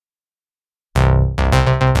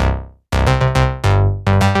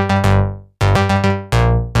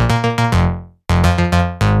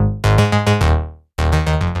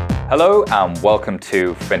Hello and welcome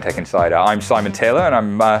to FinTech Insider. I'm Simon Taylor and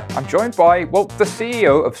I'm joined by, the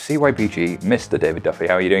CEO of CYBG, Mr. David Duffy.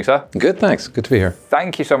 How are you doing, sir? Good, thanks. Good to be here.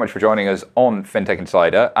 Thank you so much for joining us on FinTech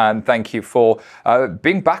Insider, and thank you for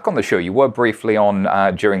being back on the show. You were briefly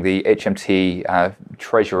on during the HMT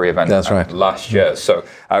Treasury event last year, so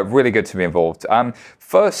really good to be involved.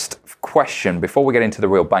 First question, before we get into the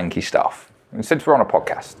real banky stuff, since we're on a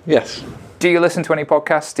podcast. Yes. Do you listen to any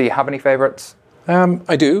podcasts? Do you have any favorites?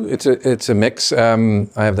 I do. It's a mix. I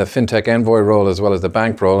have the FinTech Envoy role as well as the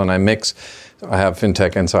bank role, and I have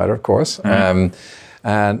FinTech Insider, of course, and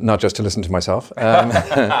not just to listen to myself.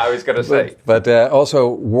 I was going to say. But also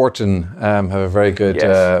Wharton have a very good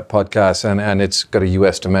podcast, and it's got a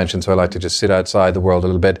US dimension, so I like to just sit outside the world a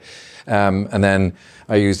little bit. And then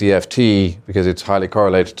I use the FT because it's highly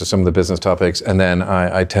correlated to some of the business topics. And then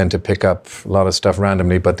I tend to pick up a lot of stuff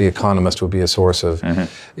randomly, but The Economist will be a source of,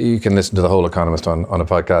 you can listen to the whole Economist on a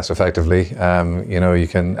podcast effectively. You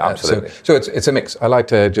can. Absolutely. So it's a mix. I like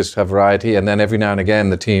to just have variety. And then every now and again,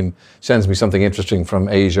 the team sends me something interesting from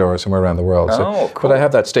Asia or somewhere around the world. Cool. But I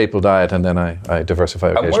have that staple diet and then I diversify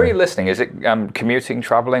occasionally. And where are you listening? Is it commuting,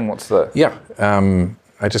 traveling? What's the... Yeah.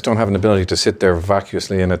 I just don't have an ability to sit there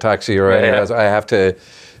vacuously in a taxi or anything. I have to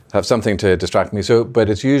have something to distract me.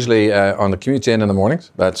 But it's usually on the commute in the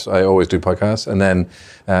mornings. I always do podcasts. And then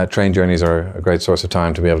train journeys are a great source of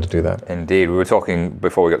time to be able to do that. Indeed. We were talking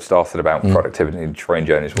before we got started about productivity and train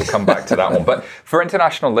journeys. We'll come back to that one. But for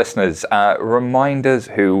international listeners, remind us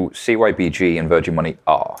who CYBG and Virgin Money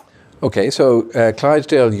are. Okay, so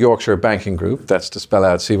Clydesdale Yorkshire Banking Group, that's to spell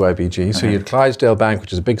out CYBG. So you have Clydesdale Bank,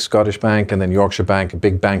 which is a big Scottish bank, and then Yorkshire Bank, a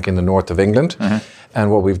big bank in the north of England. And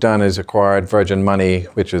what we've done is acquired Virgin Money,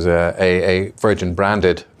 which is a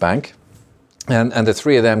Virgin-branded bank. And the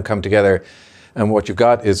three of them come together, and what you've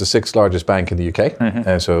got is the sixth largest bank in the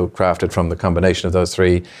UK. So crafted from the combination of those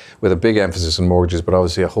three, with a big emphasis on mortgages, but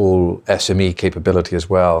obviously a whole SME capability as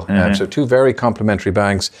well. So two very complementary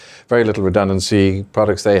banks, very little redundancy,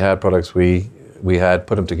 products they had, products we had,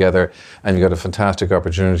 put them together, and you got a fantastic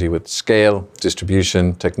opportunity with scale,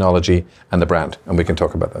 distribution, technology, and the brand. And we can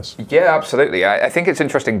talk about this. Yeah, absolutely. I think it's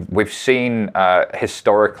interesting. We've seen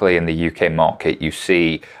historically in the UK market, you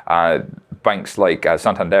see banks like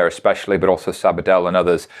Santander especially, but also Sabadell and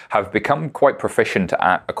others have become quite proficient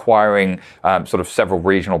at acquiring sort of several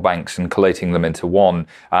regional banks and collating them into one.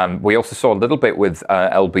 We also saw a little bit with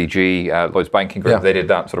LBG, Lloyds Banking Group. They did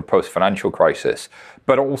that sort of post-financial crisis.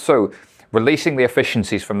 But also releasing the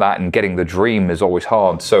efficiencies from that and getting the dream is always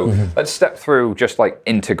hard. So let's step through just like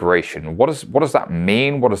integration. What does that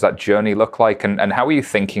mean? What does that journey look like? And how are you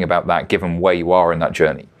thinking about that given where you are in that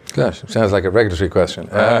journey? Gosh, sounds like a regulatory question.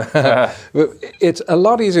 It's a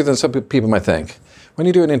lot easier than some people might think. When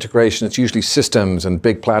you do an integration, it's usually systems and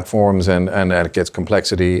big platforms and it gets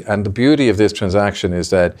complexity. And the beauty of this transaction is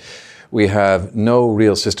that we have no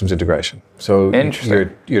real systems integration. So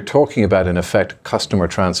you're talking about, in effect, customer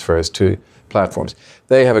transfers to platforms.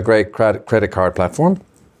 They have a great credit card platform.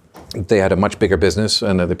 They had a much bigger business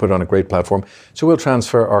and they put it on a great platform. So we'll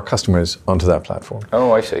transfer our customers onto that platform.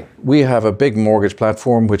 Oh, I see. We have a big mortgage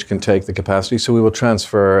platform which can take the capacity. So we will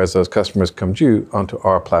transfer, as those customers come due, onto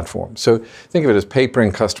our platform. So think of it as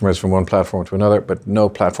papering customers from one platform to another, but no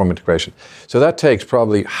platform integration. So that takes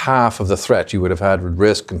probably half of the threat you would have had with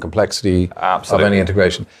risk and complexity of any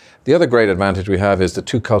integration. The other great advantage we have is the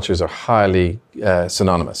two cultures are highly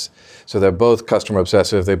synonymous. So they're both customer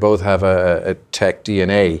obsessive. They both have a tech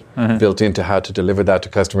DNA built into how to deliver that to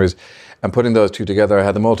customers. And putting those two together, I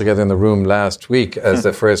had them all together in the room last week as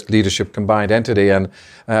the first leadership combined entity. And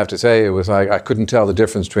I have to say, it was like I couldn't tell the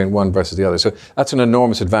difference between one versus the other. So that's an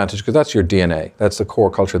enormous advantage because that's your DNA. That's the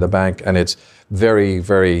core culture of the bank. And it's very,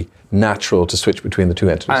 very natural to switch between the two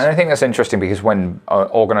entities. And I think that's interesting because when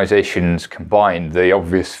organizations combine, the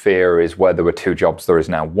obvious fear is where there were two jobs, there is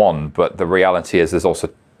now one. But the reality is there's also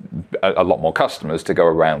a lot more customers to go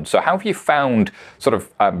around. So how have you found sort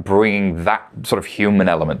of bringing that sort of human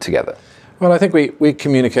element together? Well, I think we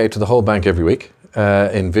communicate to the whole bank every week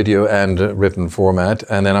in video and written format.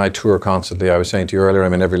 And then I tour constantly. I was saying to you earlier,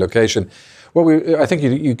 I'm in every location. Well, I think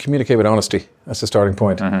you communicate with honesty. That's the starting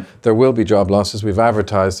point. There will be job losses. We've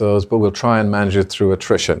advertised those, but we'll try and manage it through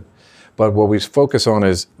attrition. But what we focus on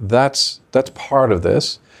is that's part of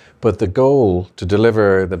this. But the goal to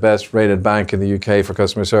deliver the best rated bank in the UK for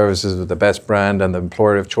customer services with the best brand and the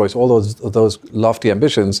employer of choice, all those lofty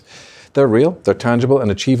ambitions, they're real, they're tangible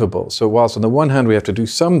and achievable. So whilst on the one hand we have to do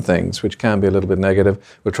some things which can be a little bit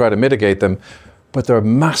negative, we'll try to mitigate them. but they're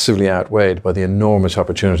massively outweighed by the enormous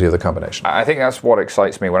opportunity of the combination. I think that's what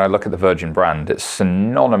excites me when I look at the Virgin brand. It's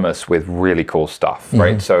synonymous with really cool stuff,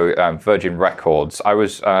 right? So Virgin Records,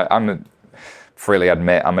 freely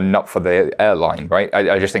admit I'm a nut for the airline, right?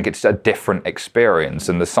 I just think it's a different experience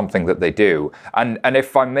and there's something that they do. And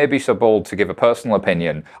if I may be so bold to give a personal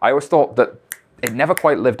opinion, I always thought that it never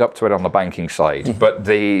quite lived up to it on the banking side, but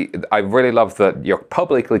I really love that you're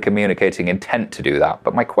publicly communicating intent to do that.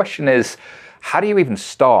 But my question is, how do you even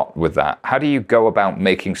start with that? How do you go about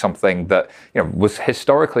making something that was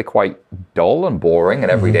historically quite dull and boring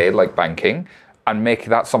and everyday, like banking, and make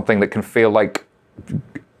that something that can feel like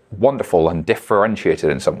wonderful and differentiated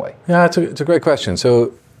in some way? Yeah, it's a great question.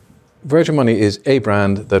 So Virgin Money is a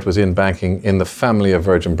brand that was in banking in the family of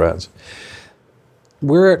Virgin brands.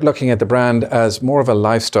 We're looking at the brand as more of a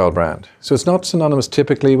lifestyle brand. So it's not synonymous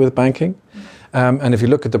typically with banking. And if you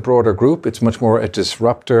look at the broader group, it's much more a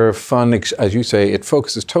disruptor, fun, as you say, it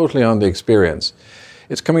focuses totally on the experience.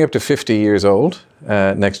 It's coming up to 50 years old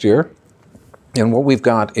next year. And what we've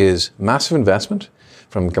got is massive investment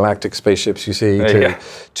from galactic spaceships, you see,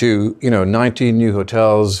 to 19 new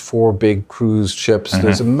hotels, 4 big cruise ships.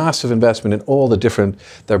 There's a massive investment in all the different,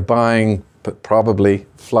 they're buying probably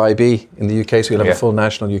Flybe in the UK, so you'll have a full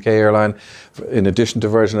national UK airline. In addition to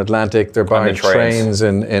Virgin Atlantic, they're buying trains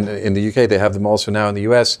in the UK. They have them also now in the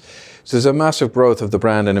US. So there's a massive growth of the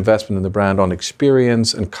brand and investment in the brand on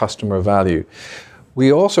experience and customer value.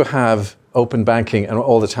 We also have open banking and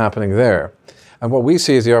all that's happening there. And what we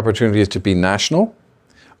see as the opportunity is to be national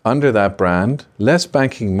under that brand, less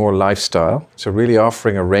banking, more lifestyle. So really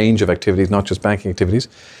offering a range of activities, not just banking activities.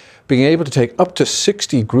 Being able to take up to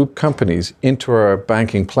 60 group companies into our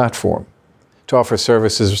banking platform to offer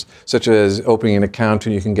services such as opening an account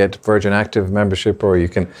and you can get Virgin Active membership, or you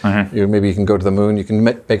can maybe you can go to the moon, you can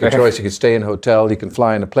make a choice, you can stay in a hotel, you can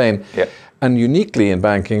fly in a plane. Yeah. And uniquely in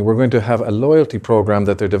banking, we're going to have a loyalty program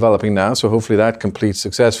that they're developing now, so hopefully that completes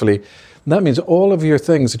successfully. And that means all of your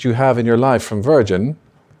things that you have in your life from Virgin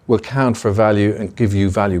will count for value and give you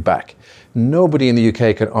value back. Nobody in the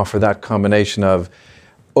UK can offer that combination of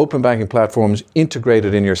open banking platforms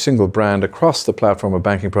integrated in your single brand across the platform of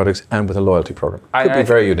banking products and with a loyalty program. Could be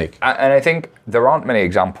very unique. And I think there aren't many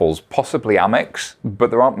examples, possibly Amex, but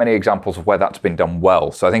there aren't many examples of where that's been done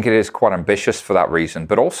well. So I think it is quite ambitious for that reason.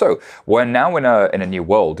 But also, we're now in a new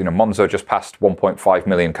world. Monzo just passed 1.5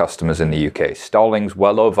 million customers in the UK. Starling's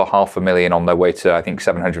well over 500,000 on their way to, I think,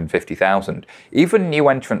 750,000. Even new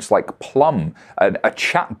entrants like Plum, a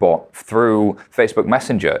chatbot through Facebook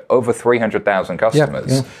Messenger, over 300,000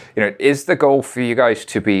 customers. Is the goal for you guys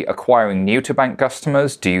to be acquiring new to bank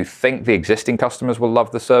customers? Do you think the existing customers will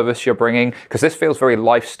love the service you're bringing? Because this feels very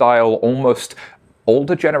lifestyle, almost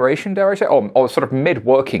older generation, dare I say, or sort of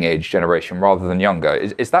mid-working age generation rather than younger.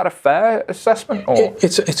 Is that a fair assessment? Or?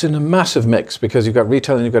 It's in a massive mix because you've got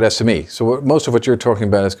retail and you've got SME. So most of what you're talking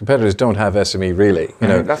about is competitors don't have SME really.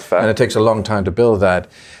 That's fair. And it takes a long time to build that.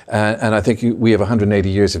 And I think we have 180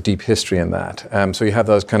 years of deep history in that. So you have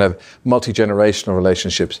those kind of multi-generational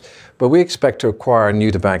relationships. But we expect to acquire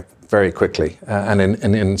new to bank very quickly and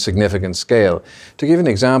in significant scale. To give an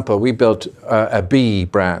example, we built a B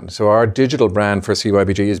brand. So our digital brand for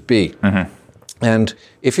CYBG is B. And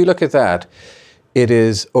if you look at that, it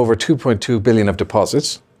is over 2.2 billion of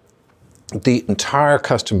deposits. The entire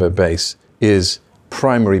customer base is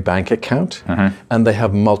primary bank account, and they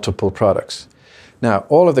have multiple products. Now,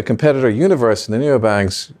 all of the competitor universe in the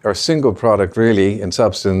neobanks are single product really in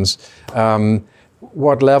substance.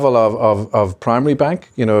 What level of primary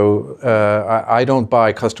bank? I don't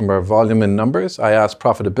buy customer volume in numbers. I ask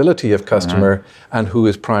profitability of customer and who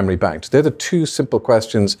is primary banked. They're the two simple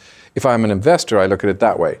questions. If I'm an investor, I look at it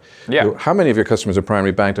that way. Yeah. How many of your customers are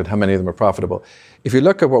primary banked and how many of them are profitable? If you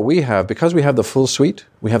look at what we have, because we have the full suite,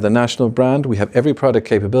 we have the national brand, we have every product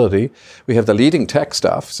capability, we have the leading tech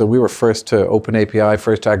stuff. So we were first to open API,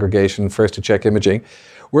 first to aggregation, first to check imaging.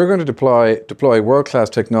 We're going to deploy world-class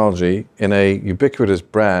technology in a ubiquitous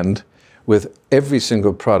brand with every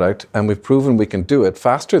single product, and we've proven we can do it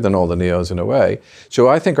faster than all the neos in a way. So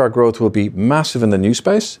I think our growth will be massive in the new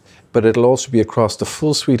space, but it'll also be across the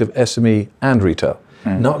full suite of SME and retail,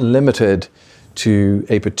 not limited to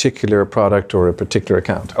a particular product or a particular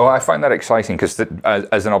account. Oh, I find that exciting because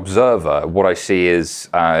as an observer, what I see is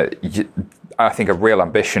I think a real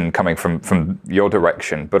ambition coming from your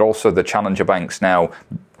direction, but also the challenger banks now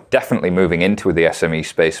definitely moving into the SME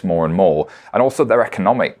space more and more. And also their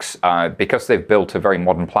economics, because they've built a very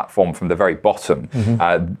modern platform from the very bottom.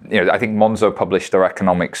 I think Monzo published their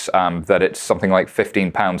economics that it's something like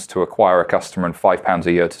 £15 to acquire a customer and £5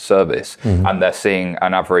 a year to service. And they're seeing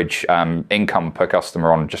an average income per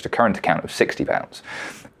customer on just a current account of £60.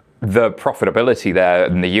 The profitability there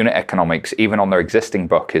and the unit economics, even on their existing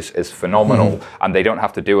book, is phenomenal, and they don't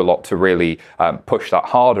have to do a lot to really push that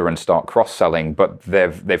harder and start cross-selling. But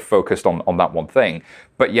they've focused on that one thing.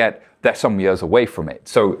 But yet they're some years away from it.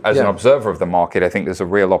 So as an observer of the market, I think there's a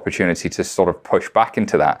real opportunity to sort of push back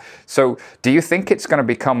into that. So do you think it's going to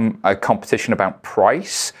become a competition about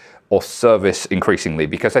price or service increasingly?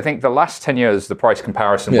 Because I think the last 10 years, the price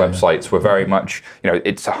comparison websites were very much,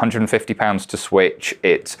 it's £150 to switch.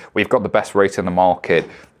 We've got the best rate in the market.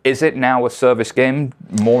 Is it now a service game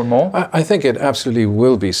more and more? I think it absolutely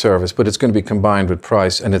will be service, but it's going to be combined with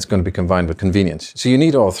price and it's going to be combined with convenience. So you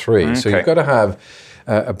need all three. Okay. So you've got to have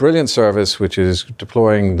a brilliant service, which is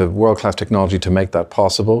deploying the world-class technology to make that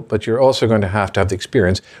possible, but you're also going to have the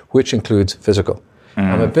experience, which includes physical.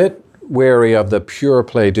 I'm a bit wary of the pure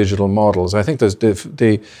play digital models. I think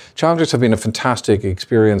the Challengers have been a fantastic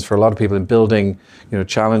experience for a lot of people in building,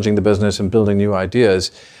 challenging the business and building new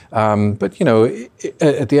ideas. But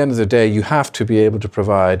at the end of the day, you have to be able to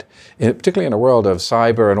provide, particularly in a world of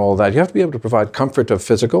cyber and all that, you have to be able to provide comfort of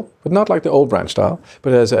physical, but not like the old branch style,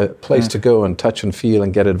 but as a place to go and touch and feel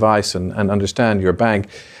and get advice and understand your bank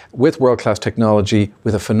with world-class technology,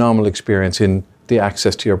 with a phenomenal experience in the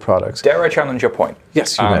access to your products. Dare I challenge your point?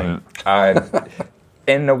 Yes, you may.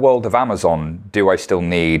 In the world of Amazon, do I still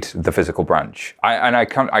need the physical branch? I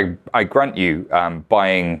grant you,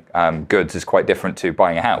 buying goods is quite different to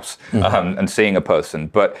buying a house and seeing a person.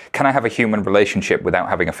 But can I have a human relationship without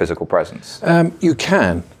having a physical presence? You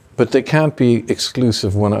can, but they can't be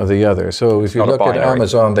exclusive one or the other. So if you look at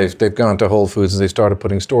Amazon, they've gone to Whole Foods and they started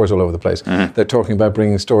putting stores all over the place. They're talking about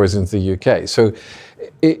bringing stores into the UK. So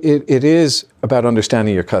it is about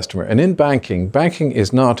understanding your customer. And in banking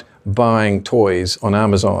is not buying toys on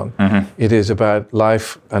Amazon. It is about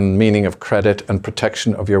life and meaning of credit and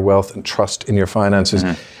protection of your wealth and trust in your finances.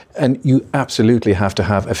 And you absolutely have to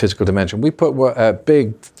have a physical dimension. We put a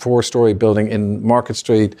big 4-story building in Market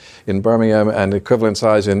Street in Birmingham and equivalent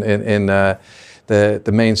size in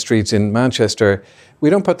the main streets in Manchester. We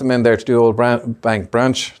don't put them in there to do old bank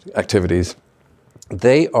branch activities.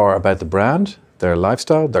 They are about the brand, their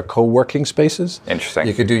lifestyle, their co-working spaces. Interesting.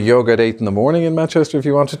 You could do yoga at 8 in the morning in Manchester if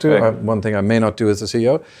you wanted to. Yeah. One thing I may not do as the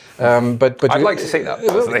CEO. But I'd like to see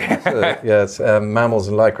that. Yes, mammals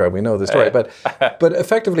and lycra, we know the story. But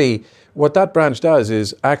effectively, what that branch does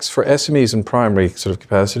is acts for SMEs in primary sort of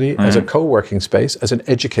capacity as a co-working space, as an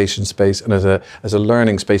education space, and as a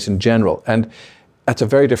learning space in general. And that's a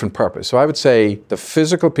very different purpose. So I would say the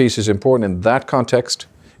physical piece is important in that context,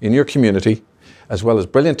 in your community, as well as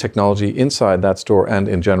brilliant technology inside that store and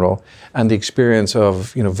in general, and the experience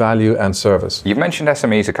of value and service. You've mentioned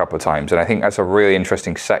SMEs a couple of times, and I think that's a really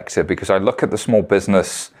interesting sector because I look at the small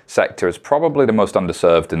business sector as probably the most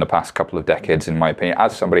underserved in the past couple of decades, in my opinion,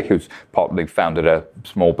 as somebody who's partly founded a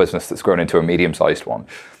small business that's grown into a medium-sized one.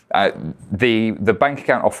 The bank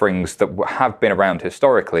account offerings that have been around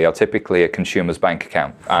historically are typically a consumer's bank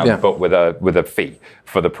account, but with a fee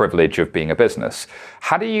for the privilege of being a business.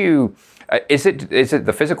 How do you... Is it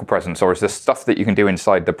the physical presence, or is there stuff that you can do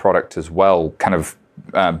inside the product as well, kind of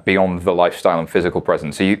beyond the lifestyle and physical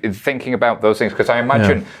presence? Are you thinking about those things? Because I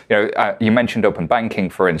imagine, you mentioned open banking,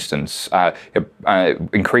 for instance.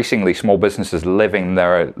 Increasingly, small businesses live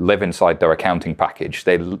inside their accounting package.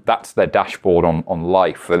 That's their dashboard on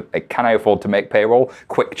life. Can I afford to make payroll?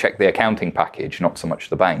 Quick check the accounting package, not so much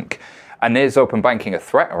the bank. And is open banking a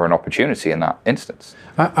threat or an opportunity in that instance?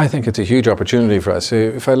 I think it's a huge opportunity for us.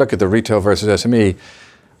 If I look at the retail versus SME,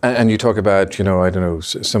 and you talk about,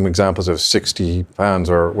 some examples of £60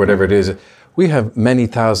 or whatever it is, we have many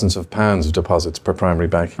thousands of pounds of deposits per primary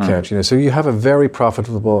bank account. So you have a very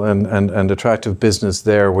profitable and attractive business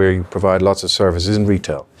there where you provide lots of services in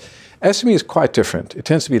retail. SME is quite different. It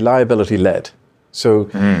tends to be liability-led. So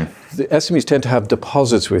the SMEs tend to have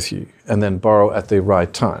deposits with you and then borrow at the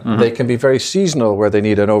right time. They can be very seasonal where they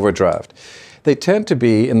need an overdraft. They tend to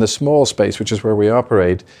be in the small space, which is where we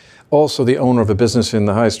operate, also the owner of a business in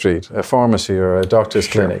the high street, a pharmacy or a doctor's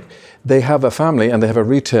clinic. They have a family and they have a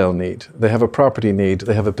retail need. They have a property need.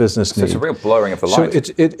 They have a business need. So it's a real blurring of the lines.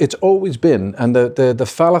 So it's always been, and the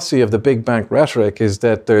fallacy of the big bank rhetoric is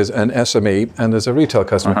that there's an SME and there's a retail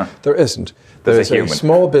customer. There isn't. There's a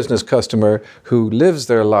small business customer who lives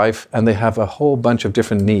their life and they have a whole bunch of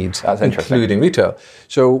different needs, including retail.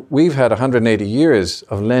 So we've had 180 years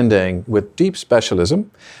of lending with deep specialism.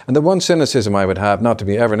 And the one cynicism I would have, not to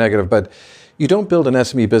be ever negative, but you don't build an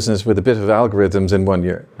SME business with a bit of algorithms in 1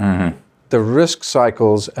 year. The risk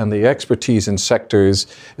cycles and the expertise in sectors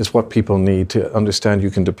is what people need to understand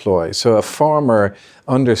you can deploy. So a farmer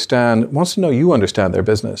wants to know you understand their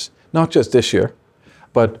business, not just this year,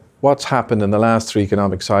 but what's happened in the last 3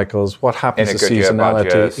 economic cycles, what happens to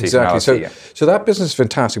seasonality. Exactly. So that business is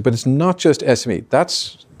fantastic, but it's not just SME.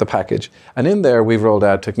 That's the package. And in there, we've rolled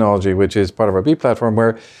out technology, which is part of our B platform,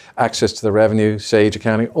 where access to the revenue, Sage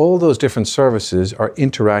accounting, all those different services are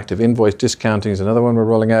interactive. Invoice discounting is another one we're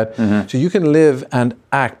rolling out. So you can live and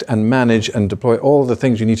act and manage and deploy all the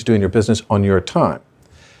things you need to do in your business on your time.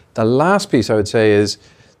 The last piece I would say is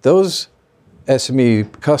those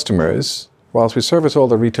SME customers, whilst we service all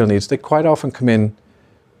the retail needs, they quite often come in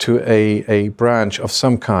to a branch of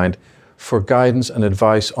some kind for guidance and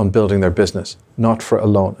advice on building their business, not for a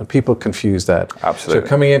loan. And people confuse that. Absolutely. So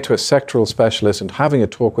coming into a sectoral specialist and having a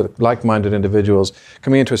talk with like-minded individuals,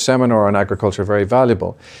 coming into a seminar on agriculture, very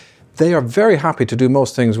valuable. They are very happy to do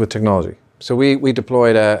most things with technology. So we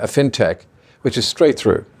deployed a fintech, which is straight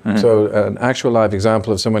through. So an actual live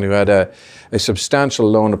example of someone who had a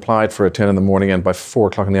substantial loan applied for at 10 in the morning, and by 4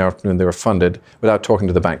 o'clock in the afternoon they were funded without talking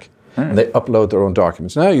to the bank. And they upload their own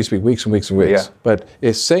documents. Now it used to be weeks and weeks and weeks. But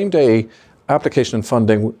it's same day application and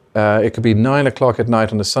funding. It could be 9 o'clock at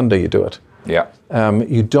night on a Sunday you do it.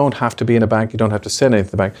 You don't have to be in a bank. You don't have to send anything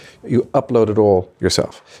to the bank. You upload it all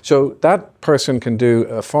yourself. So that person can do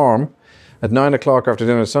a farm at 9 o'clock after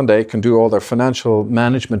dinner on Sunday, can do all their financial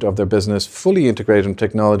management of their business, fully integrated in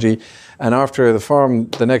technology. And after the farm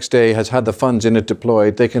the next day has had the funds in it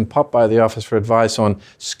deployed, they can pop by the office for advice on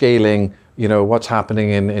scaling, what's happening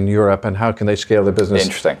in Europe and how can they scale their business.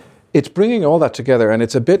 Interesting. It's bringing all that together, and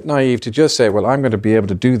it's a bit naive to just say, well, I'm going to be able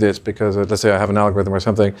to do this because, let's say I have an algorithm or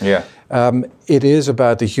something. It is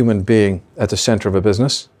about the human being at the center of a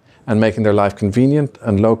business and making their life convenient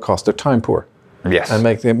and low cost. They're time poor. And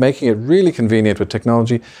making it really convenient with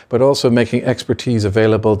technology, but also making expertise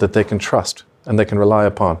available that they can trust and they can rely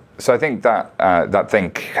upon. So I think that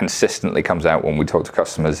thing consistently comes out when we talk to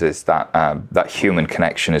customers is that human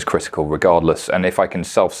connection is critical regardless. And if I can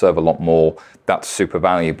self-serve a lot more, that's super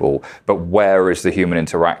valuable. But where is the human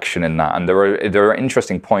interaction in that? And there are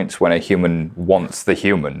interesting points when a human wants the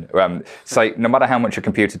human. Say, no matter how much a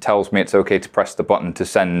computer tells me it's okay to press the button to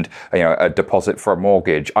send a deposit for a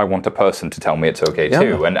mortgage, I want a person to tell me it's okay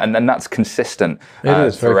too. And that's consistent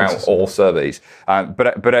throughout all surveys.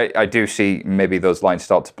 But I do see maybe those lines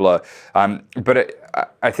start to blur.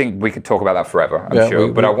 I think we could talk about that forever, I'm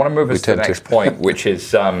sure. But I want to move us to the next point, which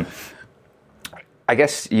is, I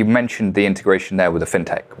guess you mentioned the integration there with the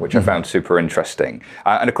fintech, which I found super interesting.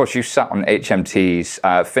 And of course, you sat on HMT's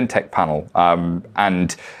fintech panel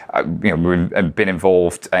and been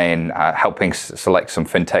involved in helping select some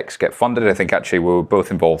fintechs get funded. I think actually we were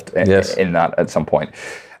both involved in that at some point.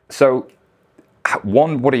 So,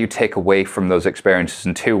 one, what do you take away from those experiences?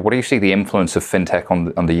 And two, what do you see the influence of fintech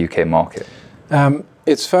on the UK market?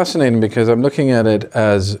 It's fascinating because I'm looking at it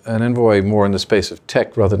as an envoy more in the space of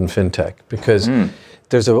tech rather than fintech, because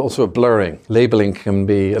there's also a blurring. Labeling can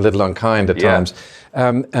be a little unkind at times.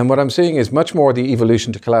 And what I'm seeing is much more the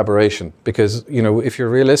evolution to collaboration, because, if you're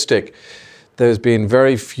realistic, there's been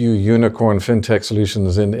very few unicorn fintech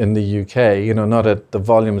solutions in the UK, not at the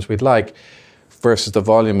volumes we'd like versus the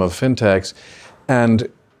volume of fintechs.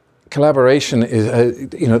 And collaboration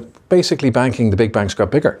is, basically banking, the big banks got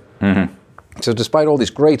bigger. So despite all these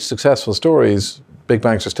great successful stories, big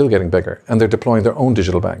banks are still getting bigger and they're deploying their own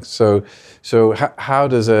digital banks. So how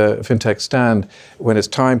does a fintech stand when it's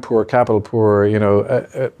time poor, capital poor,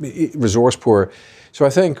 resource poor? So I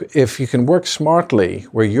think if you can work smartly,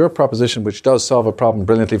 where your proposition, which does solve a problem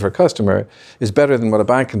brilliantly for a customer, is better than what a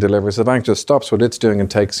bank can deliver. So the bank just stops what it's doing and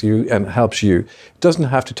takes you and helps you. It doesn't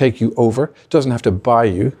have to take you over, doesn't have to buy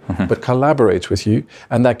you, but collaborates with you.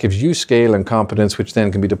 And that gives you scale and competence, which then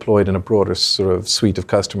can be deployed in a broader sort of suite of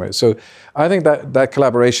customers. So I think that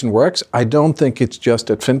collaboration works. I don't think it's just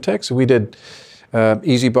at fintech. So we did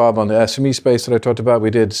EasyBob on the SME space that I talked about.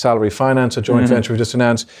 We did Salary Finance, a joint venture we just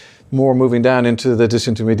announced. More moving down into the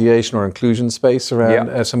disintermediation or inclusion space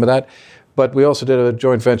around some of that. But we also did a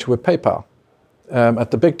joint venture with PayPal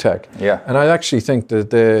at the big tech. Yeah. And I actually think that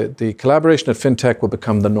the collaboration at fintech will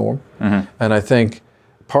become the norm. And I think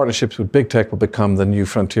partnerships with big tech will become the new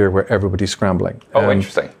frontier where everybody's scrambling. Oh,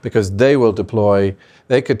 interesting. Because they will deploy,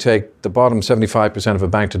 they could take the bottom 75% of a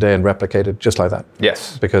bank today and replicate it just like that.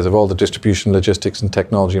 Yes. Because of all the distribution, logistics and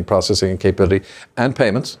technology and processing and capability and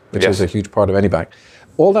payments, which is a huge part of any bank.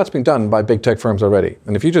 All that's been done by big tech firms already.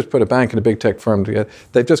 And if you just put a bank and a big tech firm together,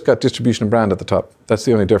 they've just got distribution and brand at the top. That's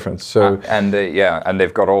the only difference. So and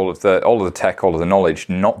they've got all of the tech, all of the knowledge,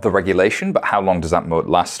 not the regulation, but how long does that moat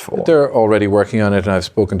last for? They're already working on it, and I've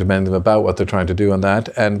spoken to many of them about what they're trying to do on that.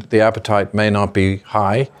 And the appetite may not be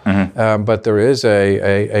high, but there is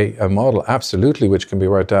a model absolutely which can be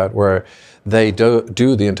worked out where they do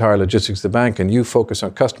the entire logistics of the bank, and you focus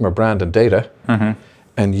on customer brand and data.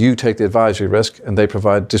 And you take the advisory risk, and they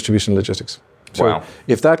provide distribution and logistics. So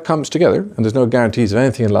if that comes together, and there's no guarantees of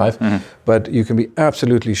anything in life, but you can be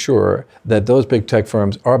absolutely sure that those big tech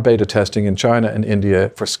firms are beta testing in China and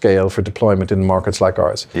India for scale, for deployment in markets like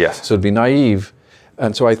ours. Yes. So it'd be naive.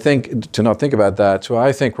 And so I think to not think about that. So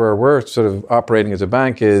I think where we're sort of operating as a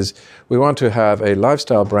bank is we want to have a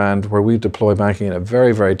lifestyle brand where we deploy banking in a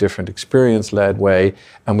very, very different experience-led way.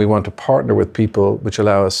 And we want to partner with people which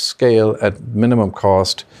allow us scale at minimum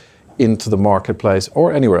cost into the marketplace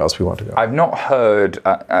or anywhere else we want to go. I've not heard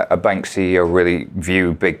a bank CEO really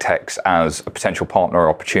view big techs as a potential partner or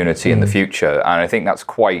opportunity in the future, and I think that's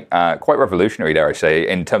quite revolutionary, dare I say,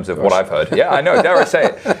 in terms of what I've heard. Yeah, I know, dare I say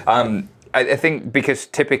it. I think because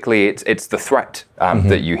typically it's the threat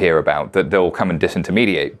that you hear about, that they'll come and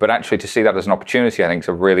disintermediate. But actually to see that as an opportunity, I think is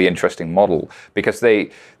a really interesting model because they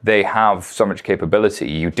have so much capability.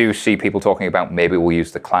 You do see people talking about maybe we'll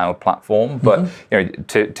use the cloud platform, but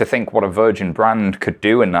to think what a Virgin brand could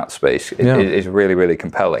do in that space is really, really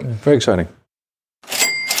compelling. Very exciting.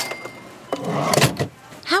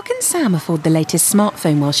 How can Sam afford the latest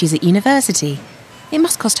smartphone while she's at university? It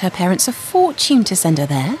must cost her parents a fortune to send her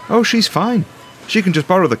there. Oh, she's fine. She can just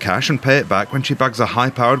borrow the cash and pay it back when she bags a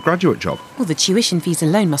high-powered graduate job. Well, the tuition fees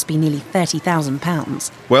alone must be nearly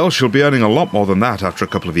 £30,000. Well, she'll be earning a lot more than that after a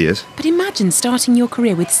couple of years. But imagine starting your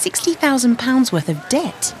career with £60,000 worth of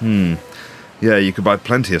debt. Yeah, you could buy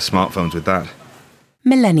plenty of smartphones with that.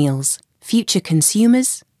 Millennials, future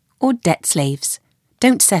consumers, or debt slaves.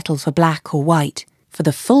 Don't settle for black or white. For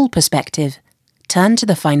the full perspective, turn to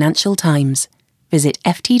the Financial Times. Visit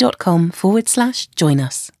ft.com/join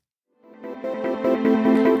us.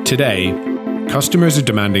 Today, customers are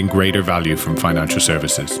demanding greater value from financial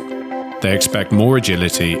services. They expect more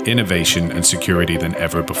agility, innovation, and security than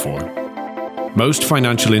ever before. Most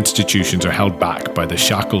financial institutions are held back by the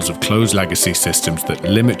shackles of closed legacy systems that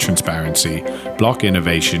limit transparency, block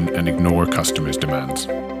innovation, and ignore customers' demands.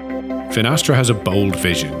 Finastra has a bold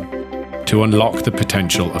vision to unlock the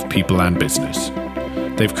potential of people and business.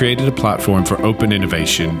 They've created a platform for open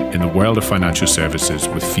innovation in the world of financial services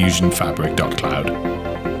with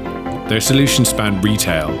FusionFabric.cloud. Their solutions span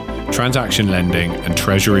retail, transaction lending, and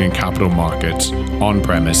treasury and capital markets,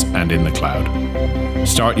 on-premise and in the cloud.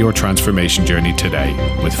 Start your transformation journey today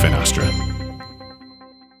with Finastra.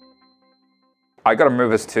 I got to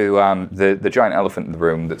move us to the giant elephant in the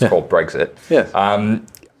room that's called Brexit. Yes.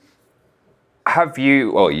 Have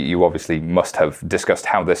you, well, you obviously must have discussed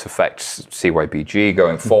how this affects CYBG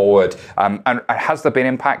going forward. And has there been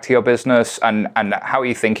impact to your business? And how are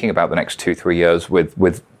you thinking about the next 2-3 years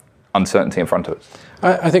with uncertainty in front of us?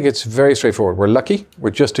 I think it's very straightforward. We're lucky.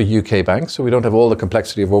 We're just a UK bank, so we don't have all the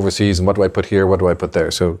complexity of overseas and what do I put here, what do I put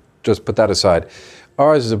there. So just put that aside.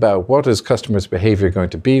 Ours is about what is customers' behavior going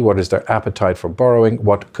to be, what is their appetite for borrowing,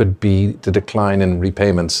 what could be the decline in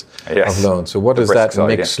repayments of loans. So what does that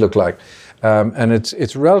mix look like? And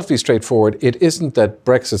it's relatively straightforward. It isn't that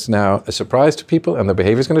Brexit's now a surprise to people and their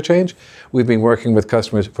behavior is going to change. We've been working with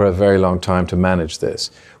customers for a very long time to manage this.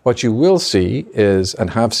 What you will see is, and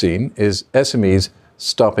have seen, is SMEs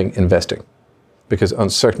stopping investing because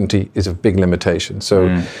uncertainty is a big limitation.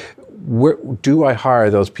 So do I hire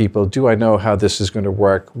those people? Do I know how this is going to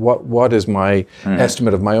work? What is my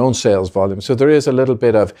estimate of my own sales volume? So there is a little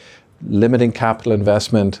bit of limiting capital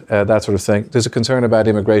investment, that sort of thing. There's a concern about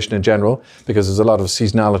immigration in general because there's a lot of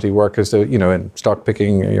seasonality workers, in stock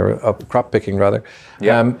picking or crop picking rather.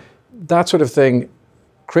 Yeah. That sort of thing,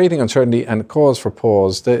 creating uncertainty and cause for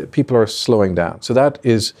pause. People are slowing down. So that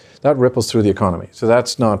ripples through the economy. So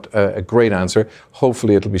that's not a great answer.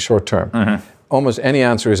 Hopefully it'll be short term. Almost any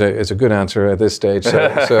answer is a good answer at this stage.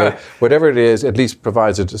 So whatever it is, at least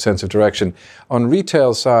provides a sense of direction. On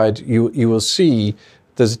retail side, you will see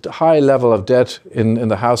There's a high level of debt in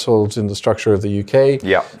the households in the structure of the UK.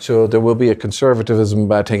 Yeah. So there will be a conservatism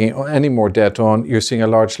about taking any more debt on. You're seeing a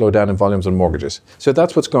large slowdown in volumes on mortgages. So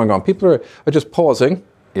that's what's going on. People are just pausing.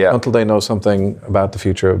 Yeah. Until they know something about the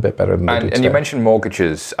future a bit better than they do today. And you mentioned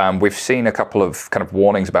mortgages. We've seen a couple of kind of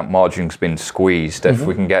warnings about margins being squeezed. If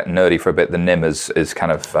we can get nerdy for a bit, the NIM is kind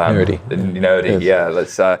of nerdy. Yes. Yeah,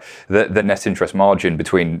 let's the net interest margin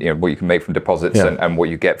between what you can make from deposits and what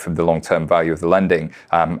you get from the long-term value of the lending,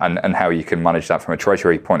 and how you can manage that from a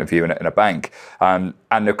treasury point of view in a bank.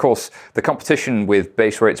 And of course, the competition with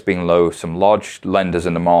base rates being low, some large lenders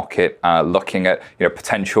in the market looking at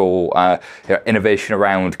potential innovation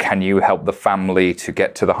around. Can you help the family to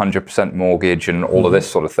get to the 100% mortgage and all of this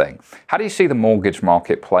sort of thing? How do you see the mortgage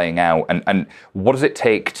market playing out, and what does it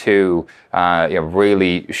take to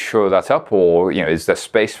really shore that up, or is there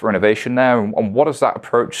space for innovation there, and what does that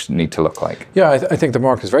approach need to look like? Yeah, I think the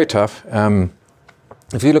market is very tough.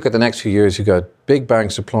 If you look at the next few years, you've got big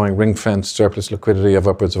banks deploying ring-fenced surplus liquidity of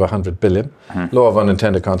upwards of 100 billion. Law of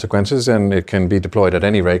unintended consequences, and it can be deployed at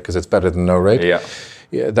any rate because it's better than no rate.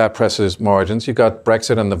 Yeah, that presses margins. You've got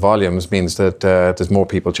Brexit, and the volumes means that there's more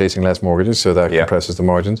people chasing less mortgages, so that compresses the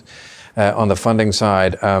margins. On the funding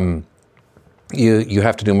side, you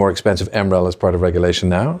have to do more expensive MREL as part of regulation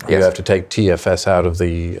now. Yes. You have to take TFS out of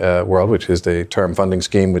the world, which is the term funding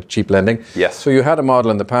scheme with cheap lending. Yes. So you had a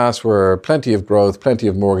model in the past where plenty of growth, plenty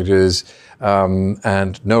of mortgages,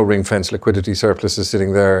 and no ring-fence liquidity surpluses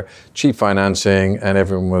sitting there, cheap financing, and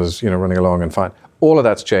everyone was running along and fine. All of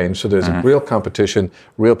that's changed, so there's real competition,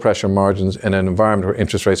 real pressure margins in an environment where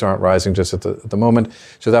interest rates aren't rising just at the moment.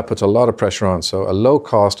 So that puts a lot of pressure on. So a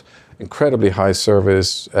low-cost, incredibly high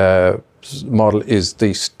service model is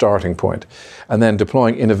the starting point. And then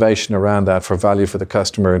deploying innovation around that for value for the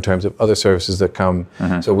customer in terms of other services that come.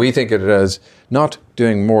 So we think of it as not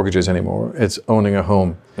doing mortgages anymore, it's owning a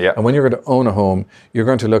home. Yeah. And when you're going to own a home, you're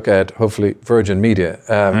going to look at, hopefully, Virgin Media,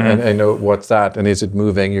 and I know what's that, and is it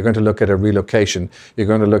moving? You're going to look at a relocation. You're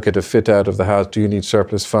going to look at a fit out of the house. Do you need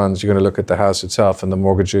surplus funds? You're going to look at the house itself and the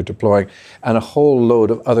mortgage you're deploying, and a whole load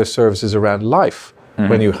of other services around life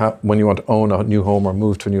when you want to own a new home or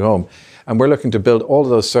move to a new home. And we're looking to build all of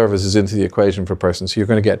those services into the equation for a person. So you're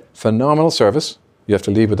going to get phenomenal service. You have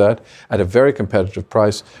to lead with that at a very competitive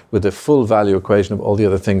price with the full value equation of all the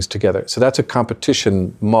other things together. So that's a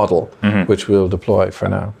competition model which we'll deploy for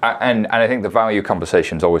now. And I think the value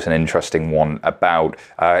conversation is always an interesting one about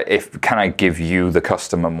can I give you, the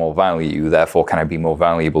customer, more value, therefore can I be more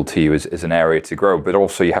valuable to you is an area to grow. But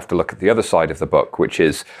also you have to look at the other side of the book, which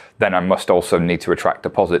is then I must also need to attract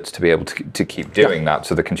deposits to be able to keep doing that.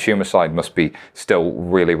 So the consumer side must be still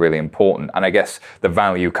really, really important. And I guess the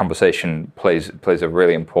value conversation plays a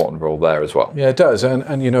really important role there as well. Yeah, it does.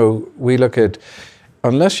 And we look at,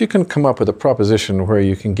 unless you can come up with a proposition where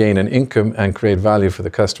you can gain an income and create value for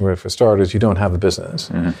the customer, for starters, you don't have a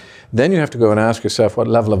business. Then you have to go and ask yourself, what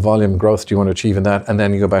level of volume growth do you want to achieve in that? And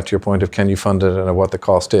then you go back to your point of, can you fund it and what the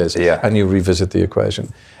cost is? And you revisit the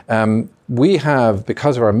equation. We have,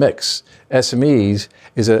 because of our mix, SMEs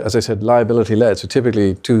is, as I said, liability led. So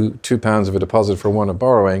typically £2 of a deposit for one of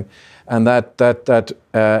borrowing. And that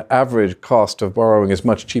average cost of borrowing is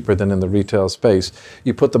much cheaper than in the retail space.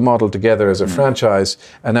 You put the model together as a franchise,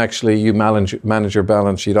 and actually you manage your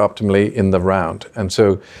balance sheet optimally in the round. And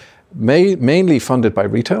so mainly funded by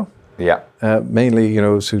retail. Mainly,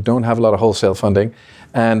 who don't have a lot of wholesale funding,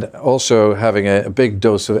 and also having a big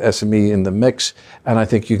dose of SME in the mix. And I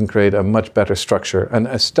think you can create a much better structure. And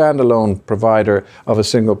a standalone provider of a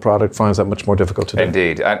single product finds that much more difficult to do.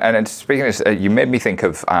 Indeed. And speaking of this, you made me think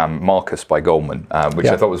of Marcus by Goldman, which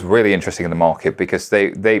I thought was really interesting in the market, because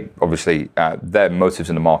they obviously, their motives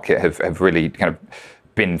in the market have really kind of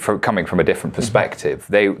been coming from a different perspective.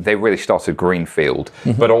 They really started greenfield,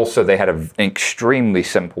 but also they had an extremely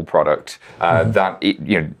simple product that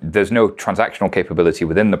there's no transactional capability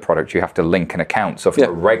within the product. You have to link an account. So from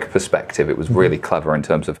a reg perspective, it was really clever in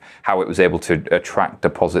terms of how it was able to attract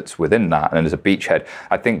deposits within that. And as a beachhead,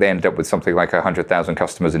 I think they ended up with something like 100,000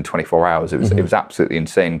 customers in 24 hours. It was absolutely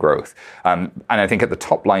insane growth. And I think at the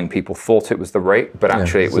top line, people thought it was the rate, but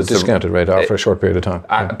actually it was a discounted rate for a short period of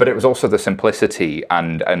time. But it was also the simplicity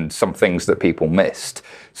and some things that people missed.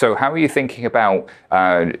 So how are you thinking about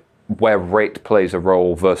where rate plays a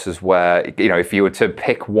role versus where, if you were to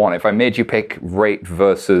pick one, if I made you pick rate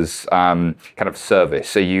versus kind of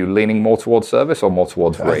service, are you leaning more towards service or more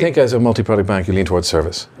towards rate? I think as a multi-product bank, you lean towards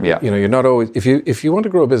service. Yeah. You're not always, if you want to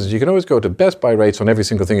grow a business, you can always go to best buy rates on every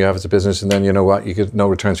single thing you have as a business, and then you know what, you get no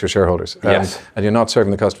returns for your shareholders. And you're not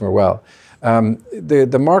serving the customer well.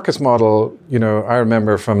 The Marcus model, I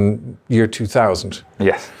remember from year 2000.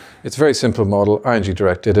 Yes. It's a very simple model. ING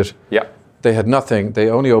Direct did it. Yeah. They had nothing. They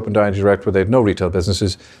only opened ING Direct where they had no retail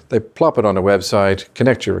businesses. They plop it on a website,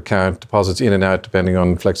 connect your account, deposits in and out depending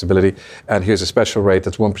on flexibility, and here's a special rate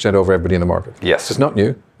that's 1% over everybody in the market. Yes. It's not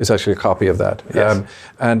new. It's actually a copy of that. Yes.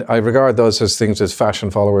 And I regard those as things as fashion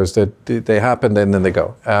followers, that they happen, then they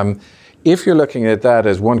go. If you're looking at that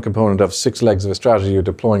as one component of 6 legs of a strategy you're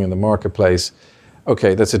deploying in the marketplace,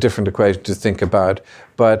 okay, that's a different equation to think about.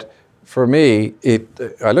 But for me,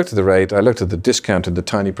 I looked at the rate, I looked at the discount and the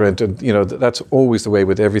tiny print, and that's always the way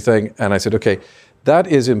with everything. And I said, okay, that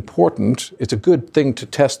is important. It's a good thing to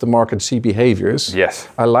test the market, see behaviors. Yes.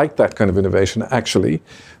 I like that kind of innovation, actually,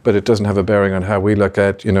 but it doesn't have a bearing on how we look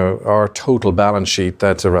at, our total balance sheet.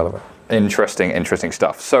 That's irrelevant. Interesting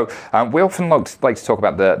stuff. So we often like to talk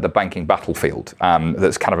about the banking battlefield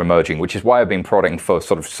that's kind of emerging, which is why I've been prodding for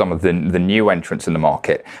sort of some of the new entrants in the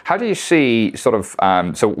market. How do you see sort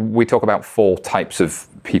of, so we talk about 4 types of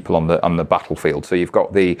people on the battlefield. So you've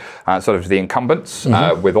got the sort of the incumbents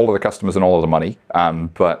with all of the customers and all of the money,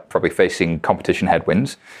 but probably facing competition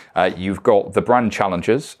headwinds. You've got the brand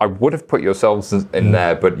challengers. I would have put yourselves in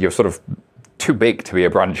there, but you're sort of too big to be a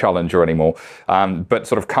brand challenger anymore, but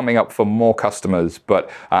sort of coming up for more customers, but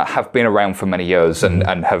have been around for many years and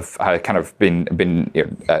have kind of been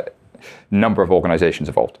number of organizations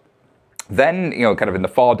involved. Then, kind of in the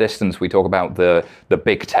far distance, we talk about the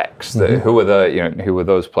big techs. Who are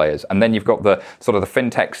those players? And then you've got the sort of the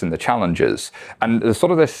fintechs and the challengers. And there's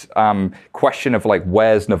sort of this question of like,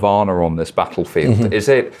 where's Nirvana on this battlefield? Is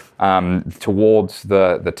it towards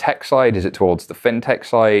the tech side? Is it towards the fintech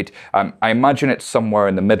side? I imagine it's somewhere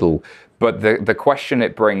in the middle. But the question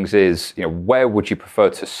it brings is, where would you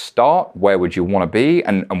prefer to start? Where would you want to be?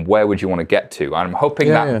 And where would you want to get to? And I'm hoping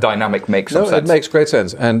that dynamic makes some sense. It makes great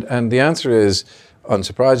sense. And the answer is,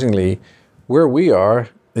 unsurprisingly, where we are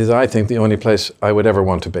is, I think, the only place I would ever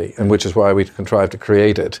want to be, and which is why we contrived to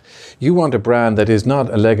create it. You want a brand that is not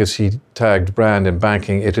a legacy tagged brand in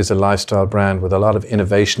banking. It is a lifestyle brand with a lot of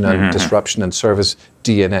innovation and disruption and service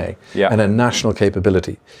DNA and a national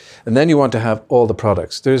capability. And then you want to have all the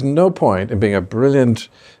products. There's no point in being a brilliant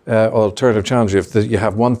alternative challenger if you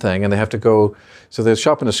have one thing and they have to go, so they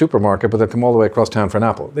shop in a supermarket, but they'll come all the way across town for an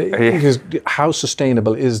apple. Because how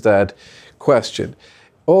sustainable is that question?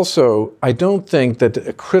 Also, I don't think that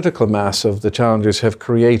a critical mass of the challengers have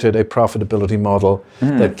created a profitability model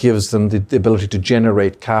that gives them the ability to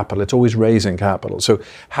generate capital. It's always raising capital. So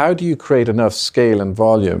how do you create enough scale and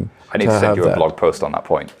volume? I need to send you a blog post on that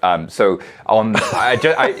point. That's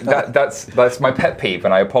my pet peeve,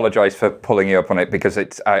 and I apologise for pulling you up on it because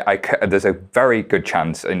there's a very good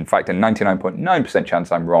chance, in fact, a 99.9%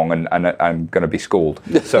 chance I'm wrong, and I'm going to be schooled.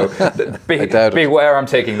 So beware, I'm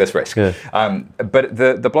taking this risk. Yeah. But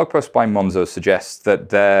the blog post by Monzo suggests that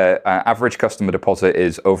their average customer deposit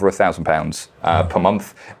is over £1,000 per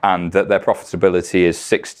month, and that their profitability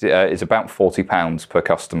is about £40 per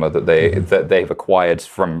customer that they've acquired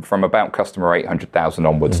from about customer 800,000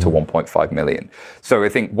 onwards to 1.5 million. So I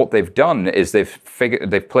think what they've done is they've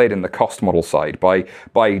played in the cost model side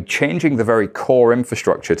by changing the very core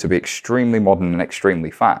infrastructure to be extremely modern and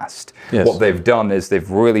extremely fast. Yes. What they've done is they've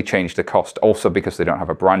really changed the cost, also because they don't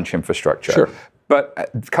have a branch infrastructure. Sure.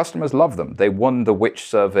 But customers love them. They won the Which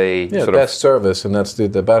survey. Best service, and that's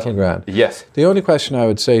the battleground. Yes. The only question I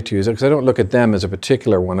would say to you is, because I don't look at them as a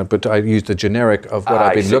particular one, but I use the generic of what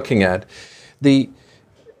I've been looking at.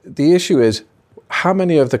 The issue is, how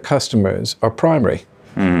many of the customers are primary?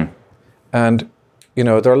 And,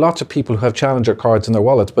 there are lots of people who have Challenger cards in their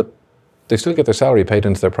wallets, but they still get their salary paid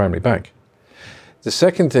into their primary bank. The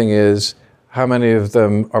second thing is, how many of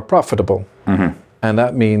them are profitable? And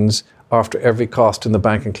that means after every cost in the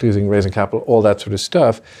bank, including raising capital, all that sort of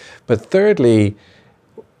stuff. But thirdly,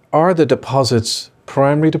 are the deposits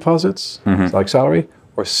primary deposits, like salary,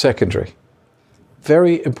 or secondary?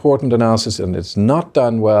 Very important analysis, and it's not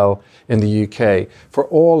done well in the UK for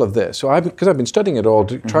all of this. So because I've been studying it all,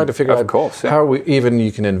 trying to figure out how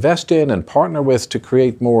you can invest in and partner with to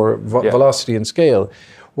create more velocity and scale.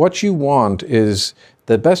 What you want is,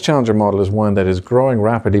 the best challenger model is one that is growing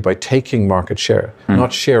rapidly by taking market share,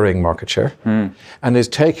 not sharing market share, and is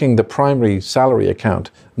taking the primary salary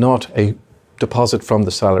account, not a deposit from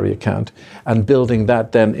the salary account, and building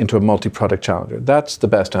that then into a multi-product challenger. That's the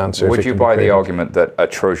best answer. Would you buy the argument that a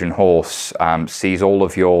Trojan horse sees all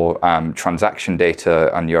of your transaction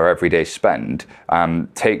data and your everyday spend,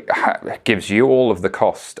 gives you all of the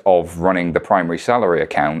cost of running the primary salary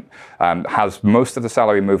account, has most of the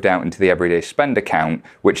salary moved out into the everyday spend account,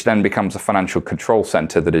 which then becomes a financial control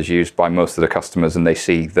center that is used by most of the customers, and they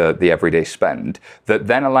see the everyday spend, that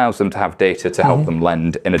then allows them to have data to help them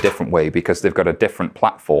lend in a different way, because they've they've got a different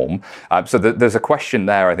platform. So there's a question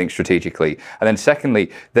there, I think, strategically. And then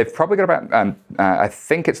secondly, they've probably got about, I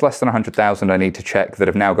think it's less than 100,000, I need to check, that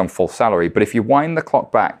have now gone full salary. But if you wind the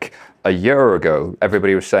clock back a year ago,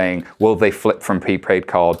 everybody was saying, will they flip from prepaid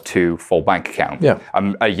card to full bank account? Yeah.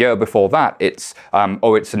 A year before that, it's,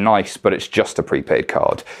 it's nice, but it's just a prepaid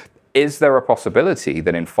card. Is there a possibility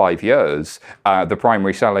that in 5 years, the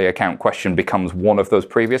primary salary account question becomes one of those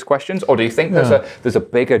previous questions? Or do you think there's a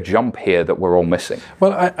bigger jump here that we're all missing?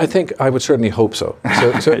 Well, I think I would certainly hope so.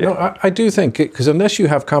 No, I do think, because unless you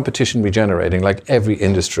have competition regenerating, like every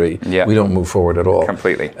industry, we don't move forward at all.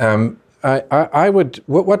 Completely. I would.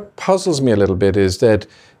 What puzzles me a little bit is that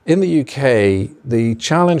in the UK, the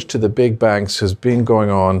challenge to the big banks has been going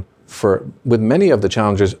on with many of the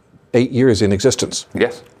challengers, 8 years in existence.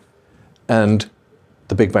 Yes. And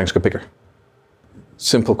the big banks got bigger.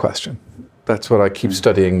 Simple question. That's what I keep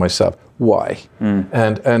studying myself. Why?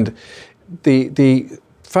 And the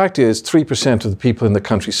fact is, 3% of the people in the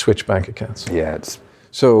country switch bank accounts. Yeah.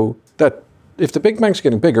 So that if the big banks are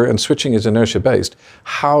getting bigger and switching is inertia based,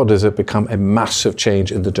 how does it become a massive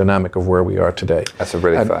change in the dynamic of where we are today? That's a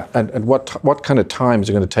really fair. And what kind of time is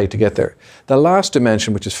it going to take to get there? The last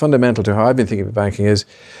dimension, which is fundamental to how I've been thinking of banking, is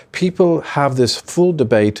people have this full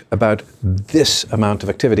debate about this amount of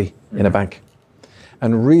activity in a bank.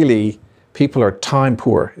 And really, people are time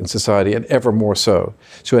poor in society, and ever more so.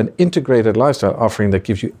 So an integrated lifestyle offering that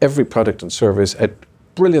gives you every product and service at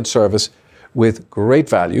brilliant service with great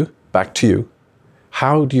value back to you.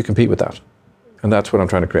 How do you compete with that? And that's what I'm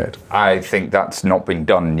trying to create. I think that's not been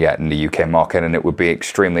done yet in the UK market, and it would be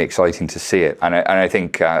extremely exciting to see it. And I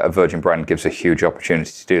think a Virgin brand gives a huge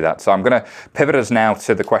opportunity to do that. So I'm going to pivot us now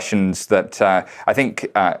to the questions that I think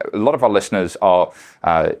a lot of our listeners are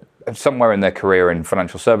somewhere in their career in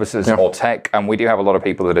financial services or tech, and we do have a lot of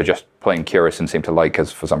people that are just plain curious and seem to like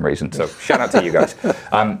us for some reason. So shout out to you guys.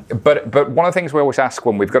 But one of the things we always ask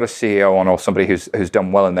when we've got a CEO on or somebody who's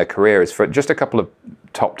done well in their career is for just a couple of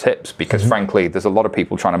top tips, because frankly, there's a lot of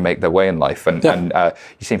people trying to make their way in life, and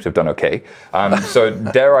you seem to have done okay. So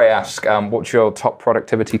dare I ask, what's your top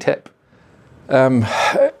productivity tip?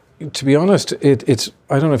 To be honest, it's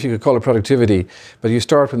I don't know if you could call it productivity, but you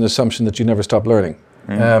start with an assumption that you never stop learning.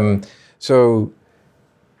 So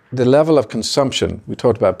the level of consumption, we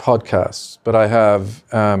talked about podcasts, but I have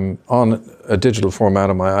on a digital format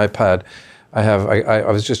on my iPad,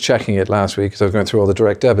 I was just checking it last week because I was going through all the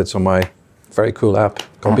direct debits on my very cool app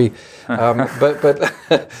called Be. But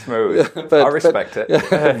Smooth. I respect it.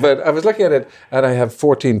 But I was looking at it, and I have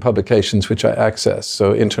 14 publications which I access,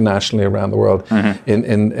 so internationally around the world, in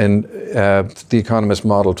The Economist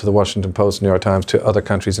model to the Washington Post, New York Times, to other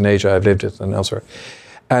countries in Asia I've lived in and elsewhere.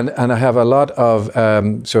 And I have a lot of,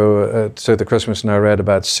 so the Christmas, and I read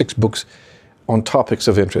about 6 books on topics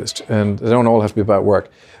of interest, and they don't all have to be about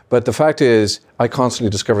work. But the fact is, I constantly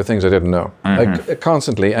discover things I didn't know,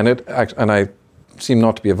 constantly, and I seem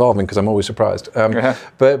not to be evolving because I'm always surprised.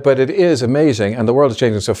 But it is amazing, and the world is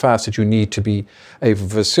changing so fast that you need to be a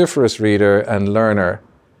vociferous reader and learner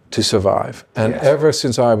to survive. And ever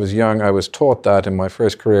since I was young, I was taught that in my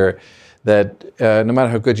first career, that no matter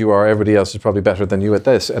how good you are, everybody else is probably better than you at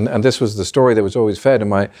this. And this was the story that was always fed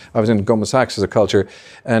I was in Goldman Sachs as a culture,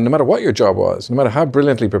 and no matter what your job was, no matter how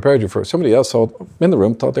brilliantly prepared you for it, somebody else in the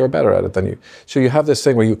room thought they were better at it than you. So you have this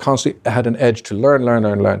thing where you constantly had an edge to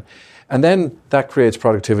learn. And then that creates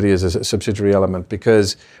productivity as a subsidiary element,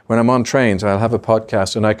 because when I'm on trains, I'll have a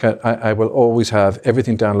podcast, and I will always have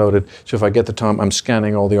everything downloaded. So if I get the time, I'm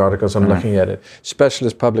scanning all the articles, I'm looking at it.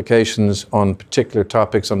 Specialist publications on particular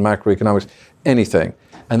topics, on macroeconomics, anything.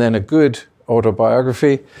 And then a good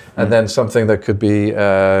autobiography, and then something that could be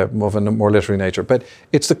of a more literary nature. But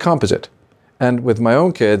it's the composite. And with my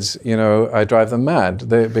own kids, I drive them mad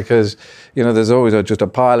because, there's always just a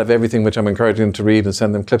pile of everything which I'm encouraging them to read and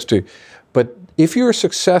send them clips to. But if you're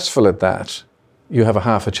successful at that, you have a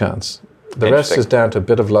half a chance. The rest is down to a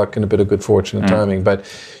bit of luck and a bit of good fortune and timing. But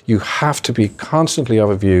you have to be constantly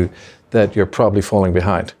of a view that you're probably falling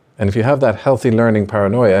behind. And if you have that healthy learning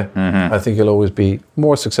paranoia, I think you'll always be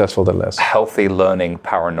more successful than less. Healthy learning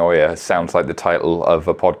paranoia sounds like the title of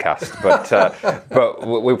a podcast, but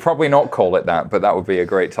we'll probably not call it that, but that would be a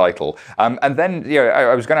great title. And then,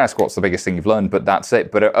 I was going to ask what's the biggest thing you've learned, but that's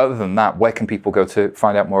it. But other than that, where can people go to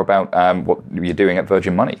find out more about what you're doing at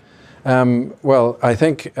Virgin Money? Well, I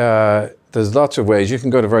think there's lots of ways. You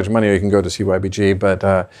can go to Virgin Money or you can go to CYBG,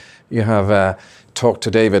 but you have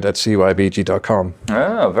talktodavid@cybg.com.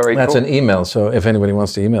 Oh, very That's cool. an email. So if anybody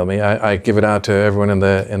wants to email me, I give it out to everyone in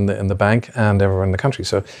the bank and everyone in the country.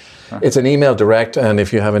 So it's an email direct, and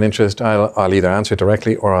if you have an interest, I'll either answer it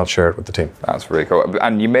directly or I'll share it with the team. That's really cool.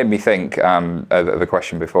 And you made me think of a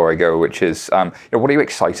question before I go, which is, what are you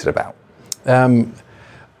excited about?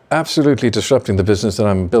 Absolutely disrupting the business that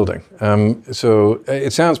I'm building. So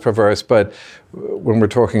it sounds perverse, but when we're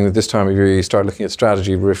talking at this time of year, you start looking at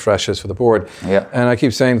strategy refreshes for the board. Yeah. And I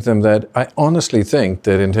keep saying to them that I honestly think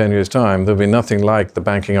that in 10 years' time, there'll be nothing like the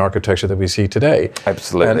banking architecture that we see today.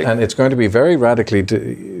 Absolutely. And it's going to be very radically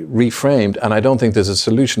reframed, and I don't think there's a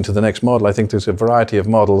solution to the next model. I think there's a variety of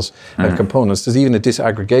models and components. There's even a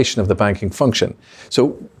disaggregation of the banking function.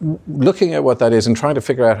 So looking at what that is and trying to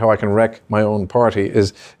figure out how I can wreck my own party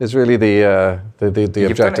is really the objective.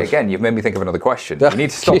 You've done it again. You've made me think of another question. You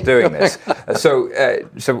need to stop doing this.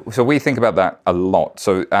 So we think about that a lot.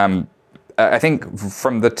 So I think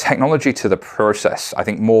from the technology to the process, I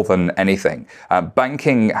think more than anything,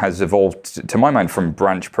 banking has evolved, to my mind, from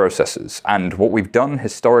branch processes. And what we've done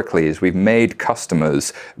historically is we've made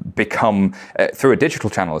customers become, through a digital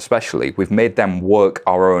channel especially, we've made them work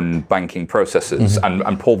our own banking processes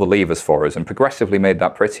and pull the levers for us and progressively made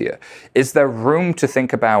that prettier. Is there room to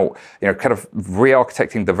think about, kind of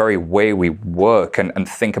re-architecting the very way we work and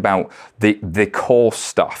think about the core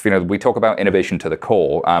stuff? We talk about innovation to the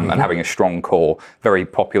core and having a strong core, very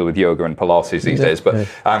popular with yoga and Pilates these days. But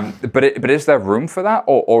is there room for that,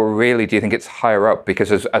 or really do you think it's higher up?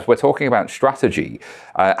 Because as we're talking about strategy,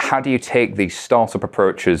 how do you take these startup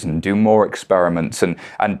approaches and do more experiments and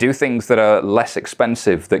do things that are less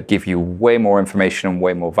expensive that give you way more information and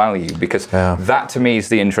way more value? Because that to me is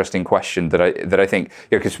the interesting question that I think,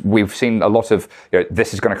 because we've seen a lot of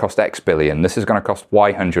this is going to cost X billion, this is going to cost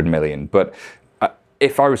Y 100 million, but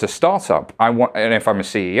if I was a startup, and if I'm a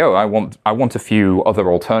CEO, I want a few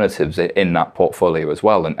other alternatives in that portfolio as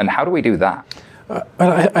well. And how do we do that?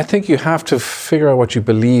 I think you have to figure out what you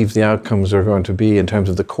believe the outcomes are going to be in terms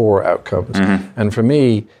of the core outcomes. And for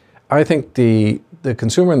me, I think the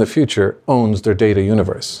consumer in the future owns their data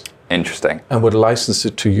universe. Interesting. And would license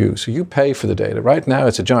it to you. So you pay for the data. Right now,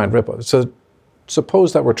 it's a giant rip-off. So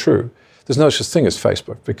suppose that were true. There's no such thing as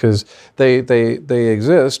Facebook, because they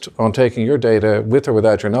exist on taking your data with or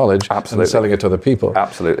without your knowledge and selling it to other people.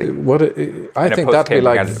 Absolutely. I think that'd be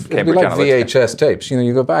like VHS tapes.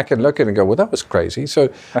 You go back and look at it and go, well, that was crazy. So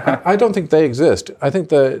I don't think they exist. I think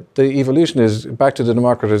the evolution is back to the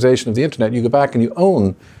democratization of the internet. You go back and you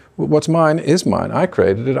own what's mine is mine. I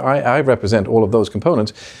created it. I represent all of those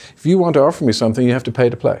components. If you want to offer me something, you have to pay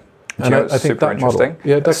to play. And I think that model,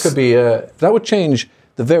 that could be that would change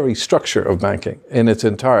the very structure of banking in its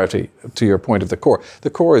entirety, to your point of the core. The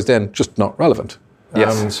core is then just not relevant.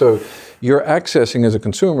 Yes. So you're accessing as a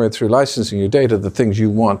consumer through licensing your data the things you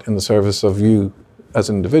want in the service of you as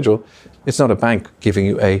an individual. It's not a bank giving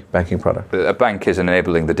you a banking product. A bank is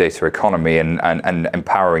enabling the data economy and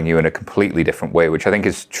empowering you in a completely different way, which I think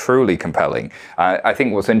is truly compelling. I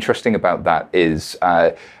think what's interesting about that is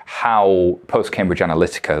how post-Cambridge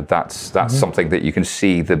Analytica, that's something that you can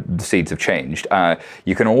see the seeds have changed.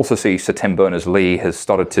 You can also see Sir Tim Berners-Lee has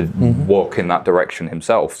started to walk in that direction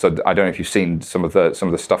himself. So I don't know if you've seen some of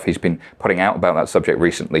the stuff he's been putting out about that subject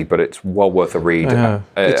recently, but it's well worth a read.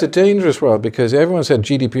 It's a dangerous world, because everyone said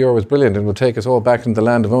GDPR was brilliant and will take us all back into the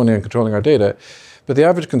land of owning and controlling our data. But the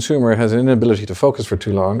average consumer has an inability to focus for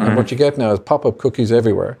too long. And what you get now is pop-up cookies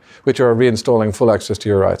everywhere, which are reinstalling full access to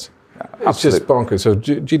your rights. It's just bonkers. So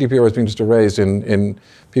GDPR has been just erased in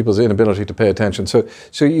people's inability to pay attention. So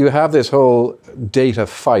you have this whole data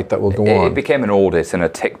fight that will go on. It became an audit and a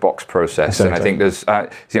tick box process. Exactly. And I think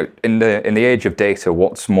there's, in the age of data,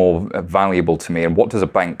 what's more valuable to me and what does a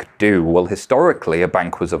bank do? Well, historically, a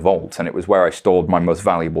bank was a vault, and it was where I stored my most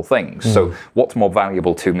valuable things. So what's more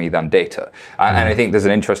valuable to me than data? And I think there's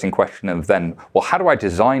an interesting question of then, well, how do I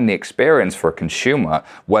design the experience for a consumer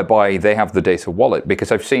whereby they have the data wallet?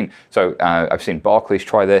 Because I've seen Barclays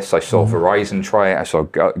try this. I saw Verizon try it. I saw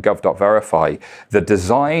Gov.Verify. The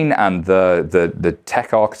design and the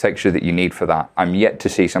tech architecture that you need for that, I'm yet to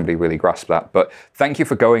see somebody really grasp that. But thank you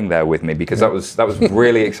for going there with me, because that was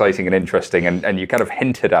really exciting and interesting, and you kind of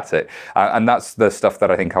hinted at it. And that's the stuff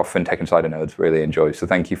that I think our FinTech Insider nerds really enjoy. So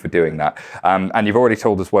thank you for doing that. And you've already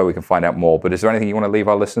told us where we can find out more. But is there anything you want to leave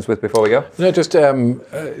our listeners with before we go? No, just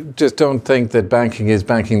don't think that banking is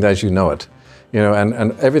banking as you know it.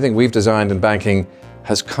 And everything we've designed in banking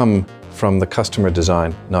has come from the customer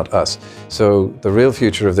design, not us. So the real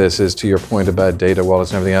future of this is, to your point about data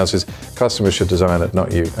wallets and everything else, is customers should design it,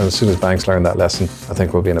 not you. And as soon as banks learn that lesson, I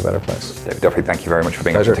think we'll be in a better place. David Duffy, thank you very much for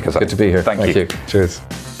being here. Pleasure. Good to be here. Thank you. Cheers.